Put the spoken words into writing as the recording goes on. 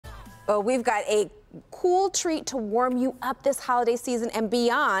Well, we've got a cool treat to warm you up this holiday season and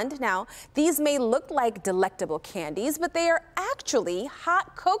beyond. Now, these may look like delectable candies, but they are actually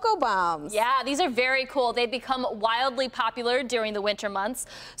hot cocoa bombs. Yeah, these are very cool. They become wildly popular during the winter months.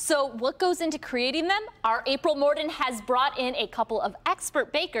 So what goes into creating them? Our April Morden has brought in a couple of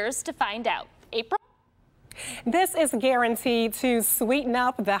expert bakers to find out. April? This is guaranteed to sweeten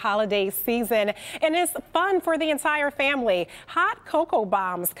up the holiday season, and it's fun for the entire family. Hot cocoa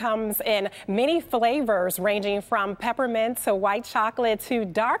bombs comes in many flavors, ranging from peppermint to white chocolate to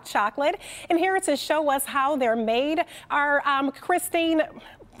dark chocolate. And here to show us how they're made are Christine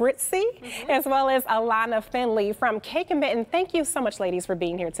Britzy, as well as Alana Finley from Cake and Mitten. Thank you so much, ladies, for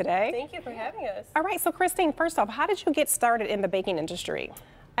being here today. Thank you for having us. All right, so Christine, first off, how did you get started in the baking industry?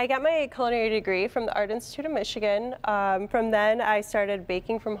 I got my culinary degree from the Art Institute of Michigan. From then, I started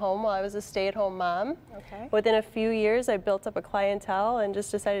baking from home while I was a stay-at-home mom. Okay. Within a few years, I built up a clientele and just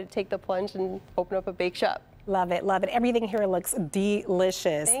decided to take the plunge and open up a bake shop. Love it, love it. Everything here looks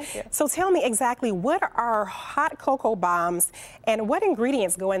delicious. Thank you. So tell me exactly, what are hot cocoa bombs and what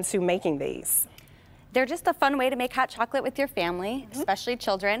ingredients go into making these? They're just a fun way to make hot chocolate with your family, especially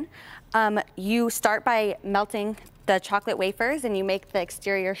children. You start by melting the chocolate wafers and you make the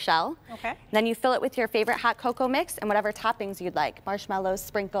exterior shell. Okay. Then you fill it with your favorite hot cocoa mix and whatever toppings you'd like, marshmallows,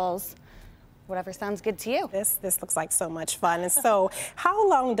 sprinkles, whatever sounds good to you. This looks like so much fun. And so how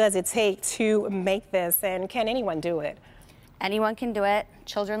long does it take to make this, and can anyone do it? Anyone can do it.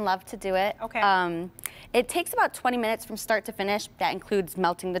 Children love to do it. Okay. It takes about 20 minutes from start to finish. That includes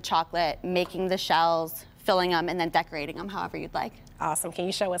melting the chocolate, making the shells, filling them, and then decorating them however you'd like. Awesome. Can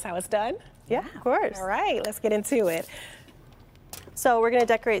you show us how it's done? Yeah, of course. All right, let's get into it. So we're going to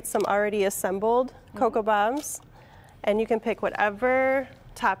decorate some already assembled cocoa bombs, and you can pick whatever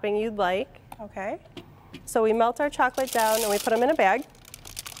topping you'd like. Okay. So we melt our chocolate down and we put them in a bag.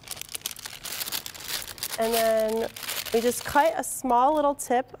 And then we just cut a small little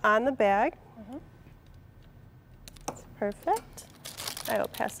tip on the bag. That's perfect. I will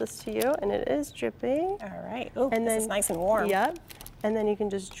pass this to you, and it is dripping. All right. Oh, And this then, is nice and warm. Yep. And then you can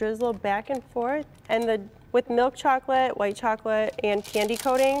just drizzle back and forth. And with milk chocolate, white chocolate, and candy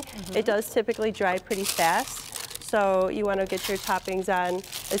coating, it does typically dry pretty fast. So you want to get your toppings on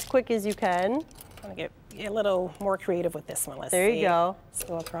as quick as you can. I'm gonna get a little more creative with this one. Let's There see. you go. Let's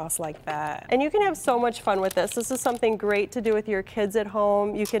go across like that. And you can have so much fun with this. This is something great to do with your kids at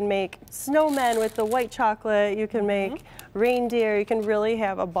home. You can make snowmen with the white chocolate. You can make reindeer. You can really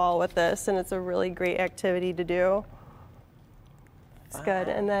have a ball with this, and it's a really great activity to do. It's good.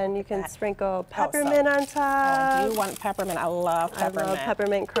 And then you can sprinkle peppermint on top. I do want peppermint. I love peppermint. I love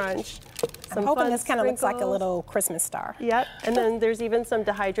peppermint crunch. I'm hoping this kind of looks like a little Christmas star. Yep. And then there's even some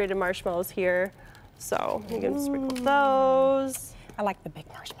dehydrated marshmallows here. So you can sprinkle those. I like the big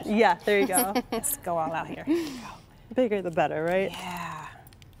marshmallows. Yeah, there you go. Let's go all out here. Bigger the better, right? Yeah.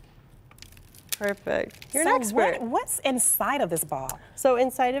 Perfect. You're So an expert. what's inside of this ball? So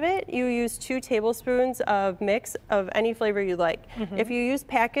inside of it, you use 2 tablespoons of mix of any flavor you like. If you use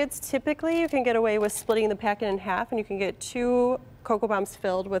packets, typically you can get away with splitting the packet in half, and you can get 2 cocoa bombs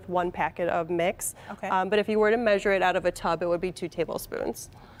filled with 1 packet of mix. Okay. But if you were to measure it out of a tub, it would be 2 tablespoons.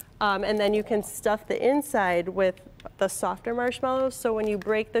 And then you can stuff the inside with the softer marshmallows. So when you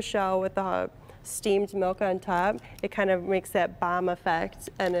break the shell with the steamed milk on top, it kind of makes that bomb effect,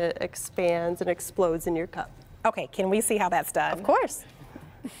 and it expands and explodes in your cup. Okay, can we see how that's done? Of course.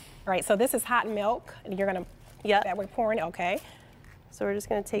 All right, so this is hot milk, and you're gonna, that we're pouring, okay. So we're just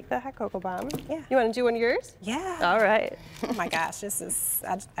gonna take the hot cocoa bomb. Yeah. You wanna do one of yours? Yeah. All right. Oh my gosh, this is,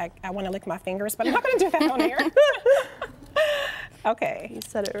 I wanna lick my fingers, but I'm not gonna do that on here. Okay. You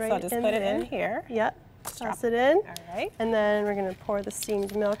set it right So just in put it there. in here. Yep. Toss it in. All right. And then we're gonna pour the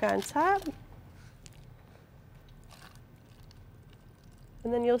steamed milk on top.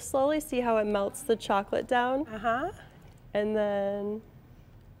 And then you'll slowly see how it melts the chocolate down. And then,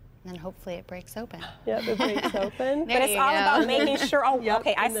 hopefully it breaks open. yep, it breaks open. But it's all about making sure,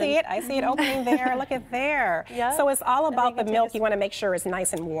 okay, I see it opening there, look at there. Yep. So it's all about the you can milk, take you wanna make sure it's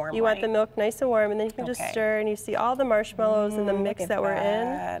nice and warm, You want the milk nice and warm, and then you can just stir, and you see all the marshmallows and the mix that we're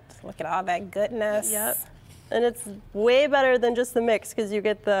in. Look at all that goodness. Yep. And it's way better than just the mix, because you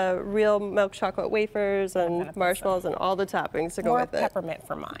get the real milk chocolate wafers and marshmallows and all the toppings to go with it. More peppermint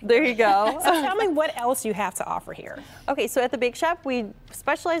for mine. There you go. So tell me what else you have to offer here. Okay, so at the bake shop, we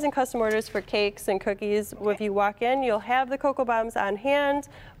specialize in custom orders for cakes and cookies. If you walk in, you'll have the cocoa bombs on hand.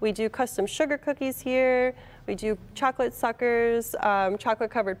 We do custom sugar cookies here. We do chocolate suckers,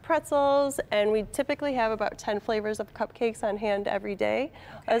 chocolate covered pretzels, and we typically have about 10 flavors of cupcakes on hand every day,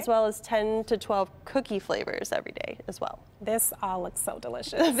 as well as 10 to 12 cookie flavors every day as well. This all looks so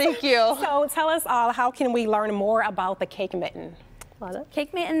delicious. Thank you. So tell us all, how can we learn more about the Cake Mitten?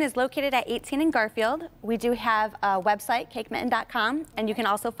 Cake Mitten is located at 18 in Garfield. We do have a website, cakemitten.com, and you can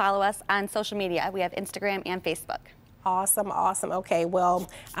also follow us on social media. We have Instagram and Facebook. Awesome, awesome. Okay, well,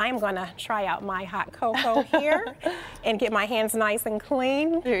 I'm gonna try out my hot cocoa here and get my hands nice and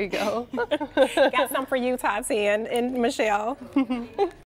clean. There you go. Got some for you, Tati and Michelle.